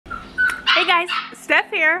Hey guys, Steph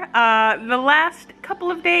here. The last couple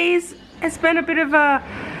of days has been a bit of a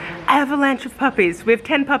avalanche of puppies. We have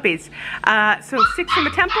 10 puppies. So 6 from the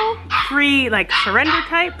temple, 3 like surrender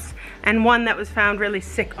types, and 1 that was found really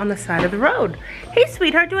sick on the side of the road. Hey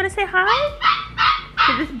sweetheart, do you want to say hi?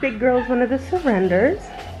 So this big girl's one of the surrenders.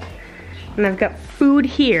 And I've got food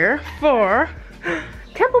here for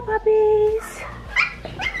temple puppies.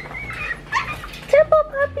 Temple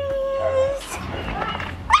puppies.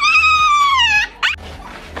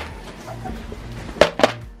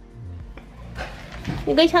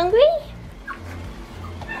 You guys hungry?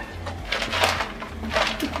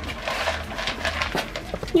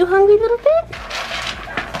 You hungry, little bit?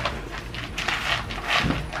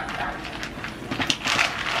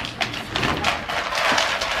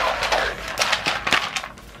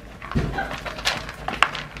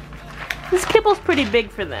 This kibble's pretty big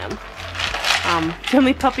for them. The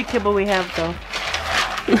only puppy kibble we have though.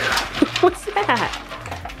 What's that?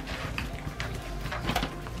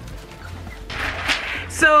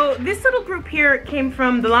 So this little group here came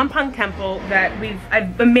from the Lampang temple that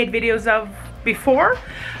I've made videos of before.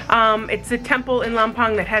 It's a temple in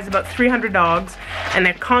Lampang that has about 300 dogs, and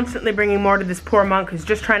they're constantly bringing more to this poor monk who's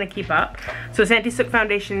just trying to keep up. So Santi Suk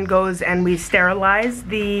Foundation goes and we sterilize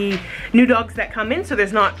the new dogs that come in, so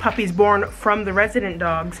there's not puppies born from the resident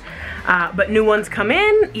dogs, but new ones come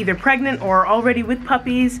in, either pregnant or already with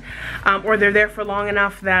puppies, or they're there for long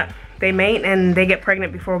enough that they mate and they get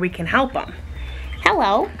pregnant before we can help them.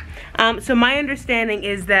 Hello. So my understanding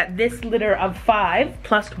is that this litter of 5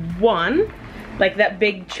 plus 1, like that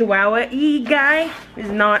big Chihuahua-y guy,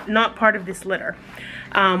 is not part of this litter.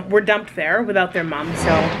 Were dumped there without their mom.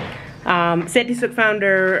 So Santi Suk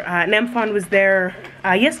founder Namfon was there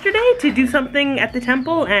yesterday to do something at the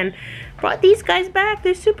temple and brought these guys back.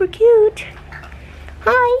 They're super cute.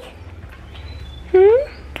 Hi.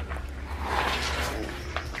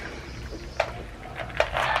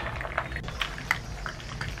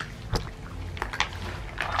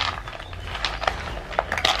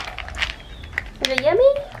 Is it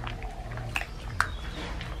yummy?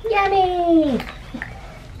 Yummy!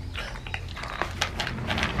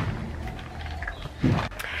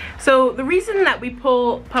 So the reason that we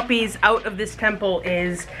pull puppies out of this temple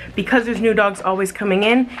is because there's new dogs always coming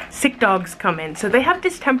in, sick dogs come in. So they have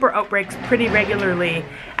distemper outbreaks pretty regularly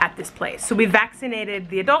at this place. So we vaccinated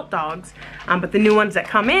the adult dogs, but the new ones that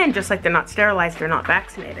come in, just like they're not sterilized, they're not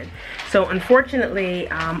vaccinated. So unfortunately,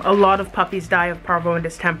 a lot of puppies die of parvo and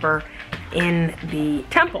distemper in the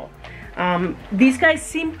temple. These guys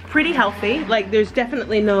seem pretty healthy. Like there's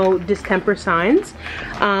definitely no distemper signs.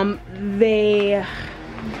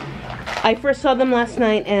 I first saw them last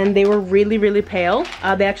night and they were really pale.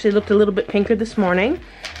 They actually looked a little bit pinker this morning.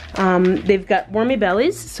 They've got wormy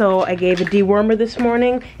bellies, so I gave a dewormer this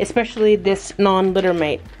morning, especially this non-litter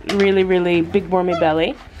mate. Really big wormy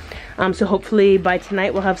belly. So hopefully by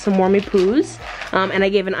tonight we'll have some wormy poos. And I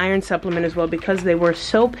gave an iron supplement as well because they were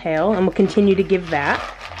so pale, and we'll continue to give that.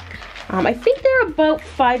 I think they're about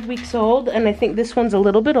 5 weeks old, and I think this one's a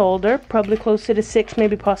little bit older, probably closer to 6,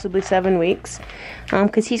 maybe possibly 7 weeks.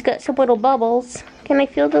 Because he's got some little bubbles. Can I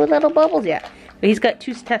feel the little bubbles? Yeah. But he's got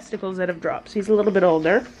 2 testicles that have dropped, so he's a little bit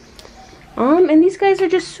older. And these guys are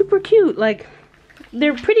just super cute. Like,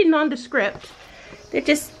 they're pretty nondescript. They're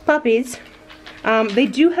just puppies. They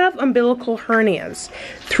do have umbilical hernias.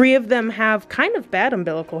 3 of them have kind of bad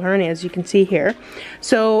umbilical hernias, you can see here.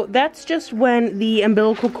 So that's just when the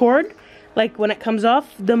umbilical cord, like when it comes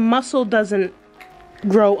off, the muscle doesn't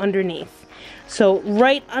grow underneath. So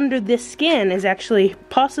right under this skin is actually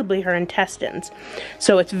possibly her intestines.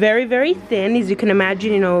 So it's very thin. As you can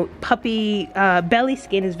imagine, you know, puppy belly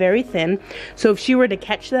skin is very thin. So if she were to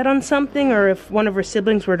catch that on something, or if one of her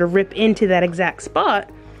siblings were to rip into that exact spot,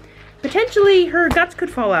 potentially her guts could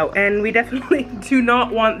fall out, and we definitely do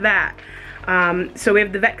not want that. So we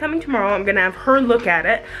have the vet coming tomorrow. I'm gonna have her look at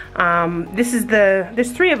it.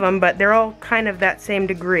 There's 3 of them, but they're all kind of that same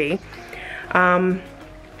degree.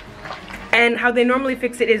 And how they normally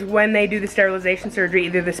fix it is when they do the sterilization surgery,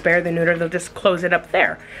 either the spay or the neuter, they'll just close it up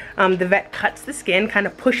there. The vet cuts the skin, kind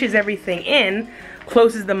of pushes everything in,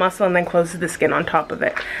 closes the muscle, and then closes the skin on top of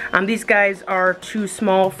it. These guys are too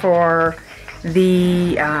small for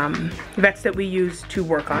the vets that we use to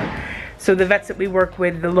work on. So the vets that we work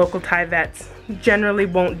with, the local Thai vets, generally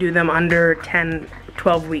won't do them under 10,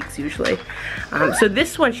 12 weeks usually. So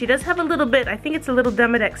this one, she does have a little bit, I think it's a little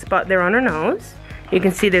Demodex spot there on her nose. You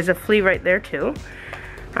can see there's a flea right there too.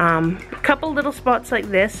 A couple little spots like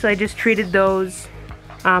this, so I just treated those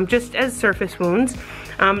just as surface wounds.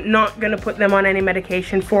 I'm not gonna put them on any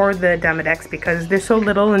medication for the Demodex because they're so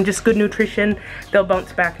little and just good nutrition. They'll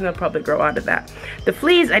bounce back and they'll probably grow out of that. The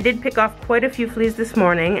fleas, I did pick off quite a few fleas this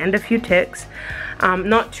morning and a few ticks.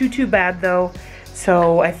 Not too bad though.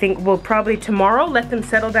 So I think we'll probably tomorrow let them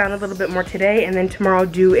settle down a little bit more today, and then tomorrow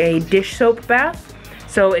do a dish soap bath.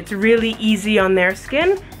 So it's really easy on their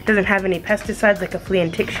skin. It doesn't have any pesticides like a flea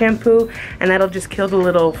and tick shampoo, and that'll just kill the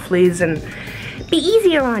little fleas and be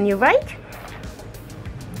easier on you, right?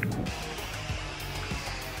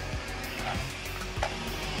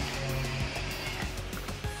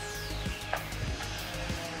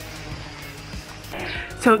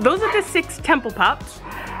 So those are the 6 temple pups.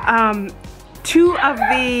 2 of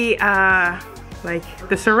the, like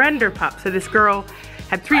the surrender pups. So this girl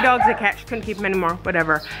had 3 dogs that cat, she couldn't keep them anymore,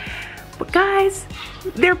 whatever. But guys,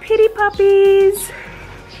 they're Pitty puppies.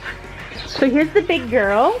 So here's the big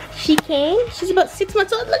girl. She came, she's about 6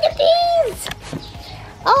 months old. Look at these.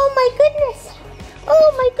 Oh my goodness.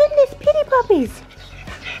 Oh my goodness, Pitty puppies.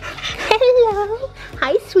 Hello.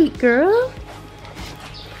 Hi, sweet girl.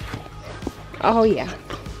 Oh yeah.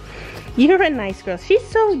 You're a nice girl. She's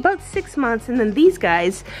so about 6 months, and then these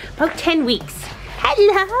guys, about 10 weeks.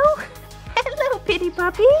 Hello. Hello, Pitty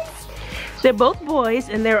puppies. They're both boys,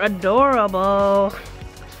 and they're adorable.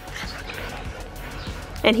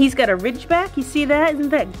 And he's got a ridgeback. You see that? Isn't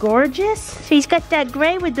that gorgeous? So he's got that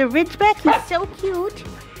gray with the ridgeback. He's so cute.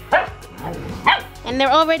 And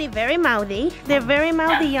they're already very mouthy. They're very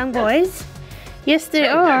mouthy young boys. Yes, they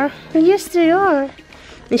are. Yes, they are.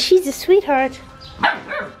 And she's a sweetheart.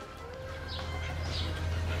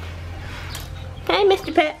 Hey,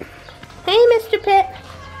 Mr. Pet. Hey, Mr. Pet.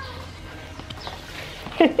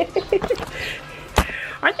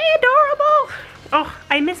 Aren't they adorable? Oh,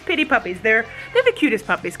 I miss Pitty puppies. They're the cutest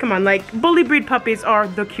puppies. Come on, like bully breed puppies are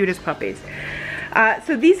the cutest puppies.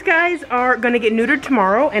 So these guys are gonna get neutered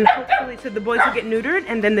tomorrow, and hopefully, so the boys will get neutered,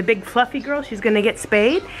 and then the big fluffy girl, she's gonna get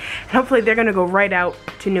spayed, and hopefully they're gonna go right out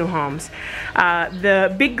to new homes.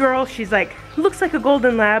 The big girl, she's like, looks like a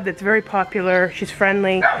golden lab that's very popular. She's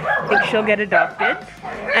friendly. I think she'll get adopted.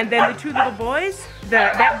 And then the 2 little boys,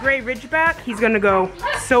 that gray ridgeback, he's gonna go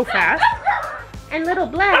so fast. And little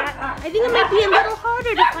black, I think it might be a little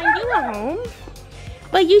harder to find you a home.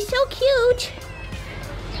 But you're so cute.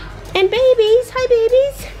 And babies, hi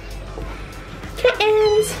babies.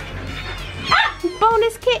 Kittens.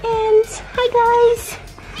 Bonus kittens. Hi guys.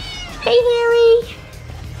 Hey Harry.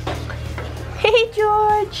 Hey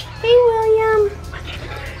George. Hey William.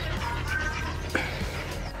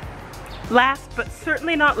 Last but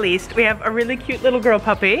certainly not least, we have a really cute little girl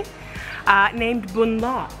puppy named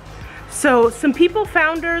Bunla. So some people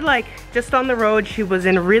found her like just on the road. She was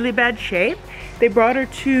in really bad shape. They brought her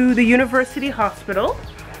to the university hospital,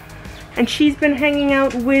 and she's been hanging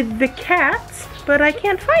out with the cats, but I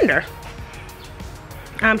can't find her.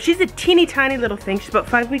 She's a teeny tiny little thing. She's about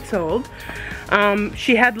 5 weeks old.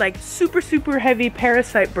 She had like super heavy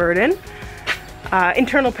parasite burden,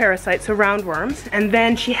 internal parasites, so roundworms, and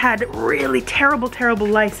then she had really terrible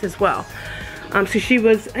lice as well. So she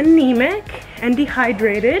was anemic and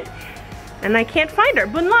dehydrated, and I can't find her.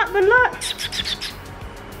 Bunla, Bunla.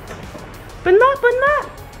 Bunla, Bunla.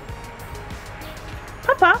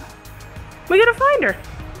 Papa, we gotta find her.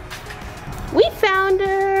 We found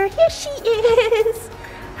her. Here she is.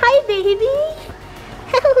 Hi, baby.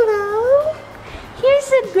 Hello.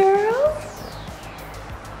 Here's a girl.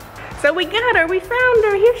 So we got her. We found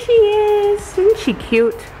her. Here she is. Isn't she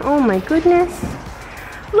cute? Oh my goodness.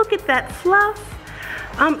 Look at that fluff.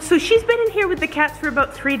 So she's been in here with the cats for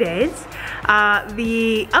about 3 days.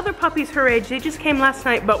 The other puppies her age, they just came last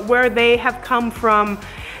night, but where they have come from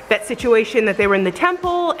that situation that they were in the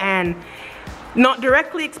temple and not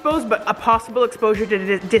directly exposed, but a possible exposure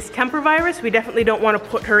to distemper virus, we definitely don't want to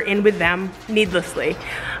put her in with them needlessly.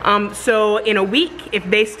 So in a week, if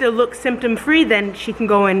they still look symptom-free, then she can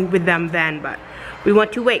go in with them then, but we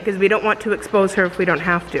want to wait because we don't want to expose her if we don't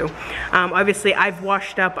have to. Obviously, I've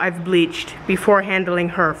washed up, I've bleached before handling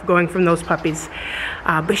her, going from those puppies.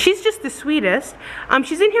 But she's just the sweetest.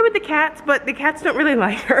 She's in here with the cats, but the cats don't really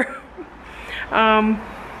like her.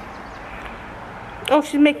 Oh,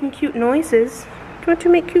 she's making cute noises. Do you want to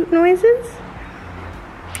make cute noises?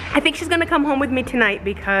 I think she's gonna come home with me tonight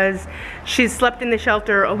because she's slept in the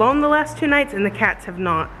shelter alone the last 2 nights and the cats have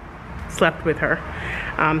not slept with her.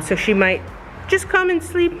 So she might just come and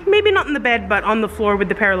sleep, maybe not in the bed, but on the floor with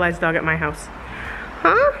the paralyzed dog at my house.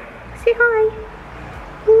 Huh? Say hi.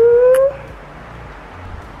 Ooh.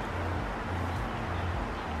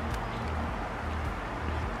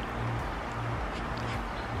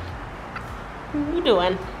 What are you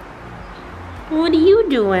doing? What are you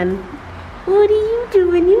doing? What are you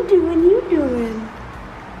doing? You doing?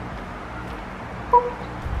 Oh.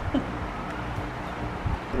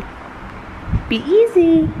 Be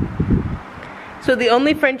easy. So the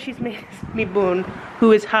only friend she's made is me Boone,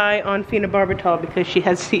 who is high on phenobarbital because she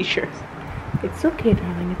has seizures. It's okay,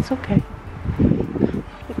 darling, it's okay.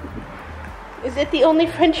 Is it the only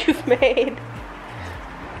friend you've made?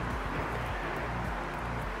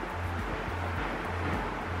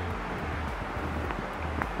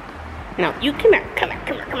 No, you come here.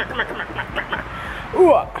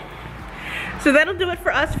 Ooh. So that'll do it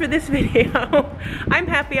for us for this video. I'm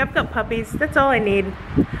happy, I've got puppies, that's all I need.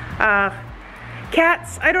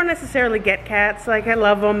 Cats, I don't necessarily get cats, like I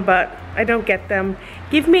love them, but I don't get them.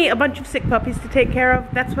 Give me a bunch of sick puppies to take care of,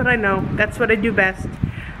 that's what I know, that's what I do best.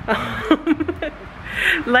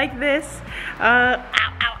 Like this. Ow.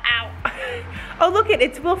 Oh look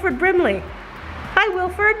it's Wilford Brimley. Hi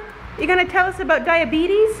Wilford, you gonna tell us about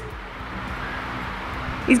diabetes?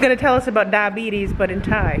 He's gonna tell us about diabetes, but in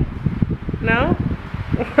Thai. No?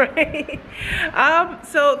 Right.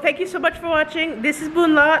 So thank you so much for watching. This is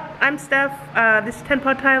Boon Lot. I'm Steph. This is 10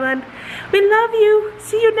 Paw Thailand. We love you.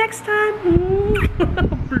 See you next time.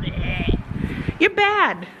 You're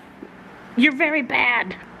bad. You're very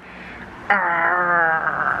bad.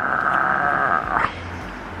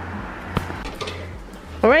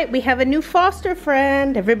 Alright, we have a new foster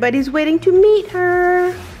friend. Everybody's waiting to meet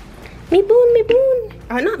her. Me Boon.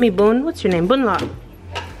 Not Me Boon. What's your name? Boon Lot.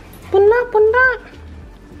 Boon Lot.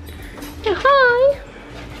 Hi.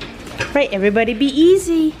 Right, everybody be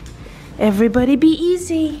easy. Everybody be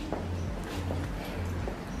easy.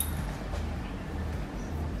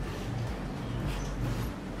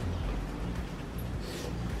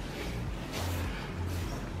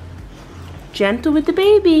 Gentle with the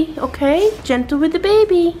baby, okay? Gentle with the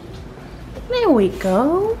baby. There we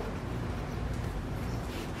go.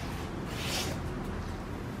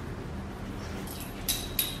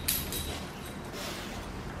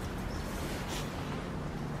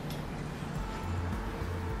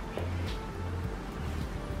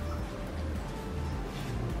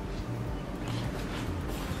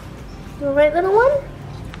 You alright, little one?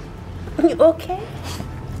 You okay?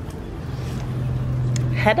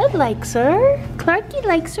 Hedda likes her. Clarky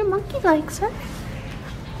likes her. Monkey likes her.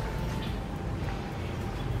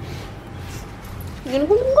 You're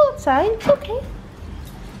gonna go outside? It's okay.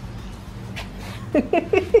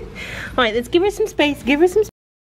 Alright, let's give her some space. Give her some space.